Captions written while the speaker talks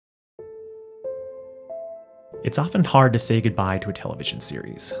It's often hard to say goodbye to a television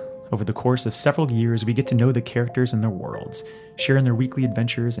series. Over the course of several years, we get to know the characters and their worlds, share in their weekly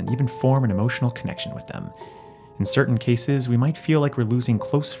adventures, and even form an emotional connection with them. In certain cases, we might feel like we're losing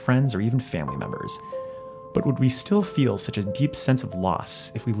close friends or even family members. But would we still feel such a deep sense of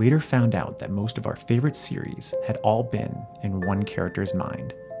loss if we later found out that most of our favorite series had all been in one character's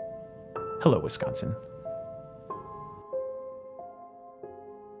mind? Hello, Wisconsin.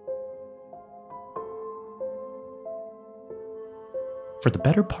 For the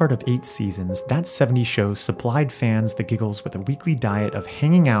better part of 8 seasons, that 70's show supplied fans the giggles with a weekly diet of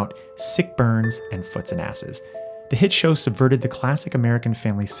hanging out, sick burns, and foots and asses. The hit show subverted the classic American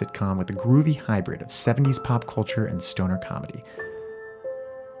family sitcom with a groovy hybrid of 70's pop culture and stoner comedy.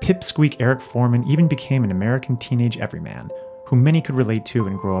 Pipsqueak Eric Foreman even became an American teenage everyman, who many could relate to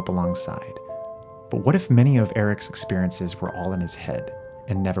and grow up alongside. But what if many of Eric's experiences were all in his head,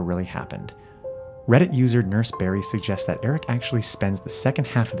 and never really happened? Reddit user NurseBerry suggests that Eric actually spends the second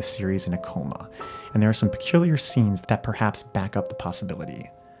half of the series in a coma, and there are some peculiar scenes that perhaps back up the possibility.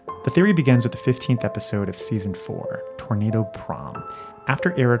 The theory begins with the 15th episode of Season 4, Tornado Prom.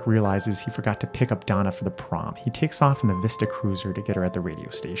 After Eric realizes he forgot to pick up Donna for the prom, he takes off in the Vista Cruiser to get her at the radio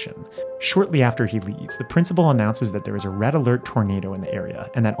station. Shortly after he leaves, the principal announces that there is a red alert tornado in the area,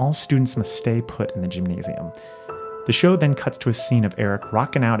 and that all students must stay put in the gymnasium. The show then cuts to a scene of Eric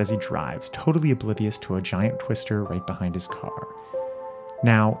rocking out as he drives, totally oblivious to a giant twister right behind his car.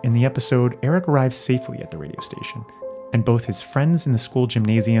 Now, in the episode, Eric arrives safely at the radio station, and both his friends in the school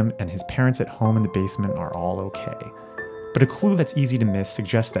gymnasium and his parents at home in the basement are all okay. But a clue that's easy to miss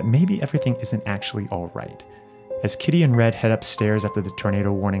suggests that maybe everything isn't actually alright. As Kitty and Red head upstairs after the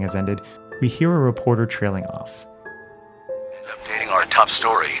tornado warning has ended, we hear a reporter trailing off. Updating our top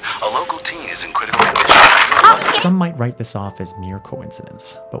story, a local teen is in critical condition. Some might write this off as mere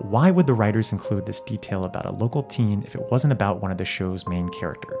coincidence, but why would the writers include this detail about a local teen if it wasn't about one of the show's main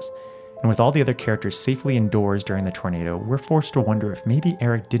characters? And with all the other characters safely indoors during the tornado, we're forced to wonder if maybe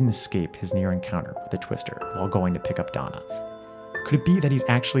Eric didn't escape his near encounter with the twister while going to pick up Donna. Could it be that he's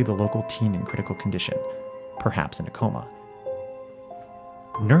actually the local teen in critical condition, perhaps in a coma?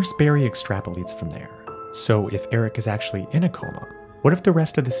 NurseBerry extrapolates from there. So if Eric is actually in a coma, what if the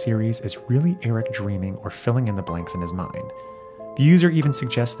rest of the series is really Eric dreaming or filling in the blanks in his mind? The user even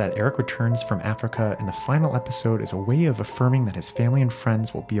suggests that Eric returns from Africa in the final episode as a way of affirming that his family and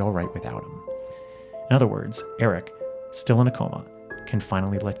friends will be alright without him. In other words, Eric, still in a coma, can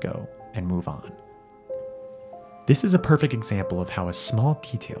finally let go and move on. This is a perfect example of how a small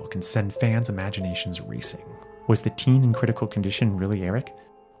detail can send fans' imaginations racing. Was the teen in critical condition really Eric?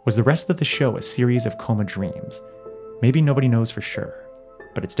 Was the rest of the show a series of coma dreams? Maybe nobody knows for sure,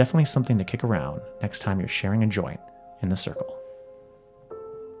 but it's definitely something to kick around next time you're sharing a joint in the circle.